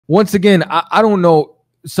once again, I don't know.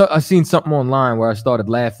 So I seen something online where I started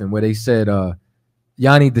laughing where they said,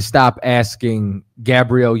 y'all need to stop asking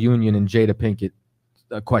Gabrielle Union and Jada Pinkett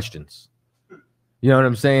questions. You know what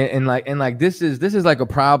I'm saying? And like this is like a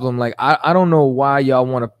problem. Like I don't know why y'all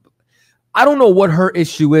want to. I don't know what her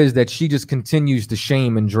issue is that she just continues to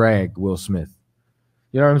shame and drag Will Smith.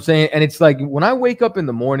 You know what I'm saying? And it's like when I wake up in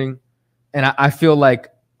the morning and I feel like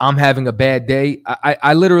I'm having a bad day,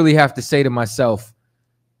 I literally have to say to myself,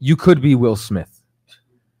 you could be Will Smith.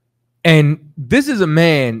 And this is a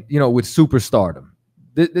man, you know, with superstardom.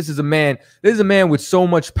 This is a man with so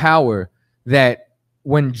much power that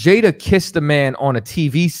when Jada kissed a man on a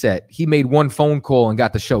TV set, he made one phone call and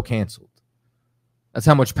got the show canceled. That's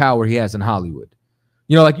how much power he has in Hollywood.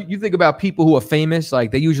 You know, like you think about people who are famous, like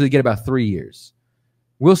they usually get about 3 years.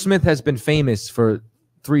 Will Smith has been famous for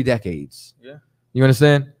 3 decades. Yeah. You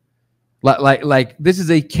understand? Like this is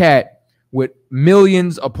a cat with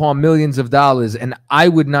millions upon millions of dollars, and I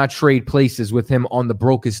would not trade places with him on the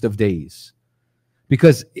brokest of days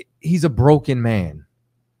because he's a broken man.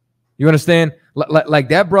 You understand? Like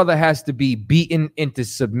that brother has to be beaten into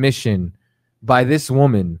submission by this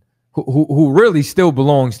woman who really still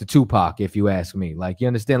belongs to Tupac, if you ask me. Like, you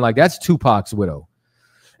understand? Like, that's Tupac's widow.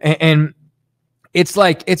 And it's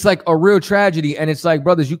like a real tragedy. And it's like,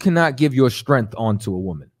 brothers, you cannot give your strength onto a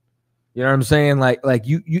woman. You know what I'm saying? Like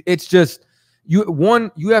it's just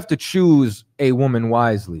you have to choose a woman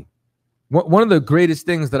wisely. One of the greatest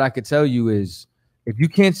things that I could tell you is if you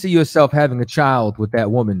can't see yourself having a child with that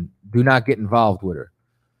woman, do not get involved with her.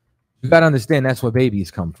 You got to understand that's where babies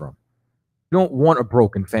come from. You don't want a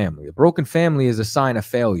broken family. A broken family is a sign of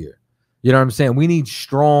failure. You know what I'm saying? We need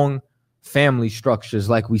strong family structures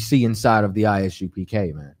like we see inside of the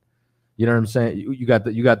ISUPK, man. You know what I'm saying? You got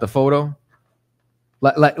the photo?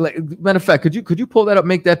 Like matter of fact, could you pull that up,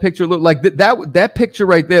 make that picture look like that picture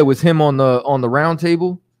right there was him on the round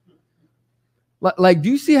table? Like, do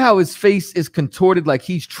you see how his face is contorted like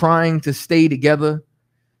he's trying to stay together?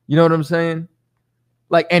 You know what I'm saying?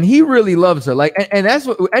 Like, and he really loves her. Like, and that's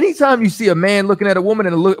what, anytime you see a man looking at a woman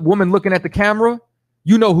and a woman looking at the camera,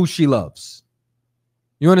 you know who she loves.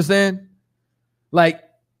 You understand? Like,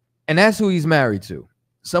 and that's who he's married to.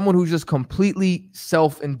 Someone who's just completely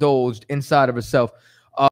self-indulged inside of herself.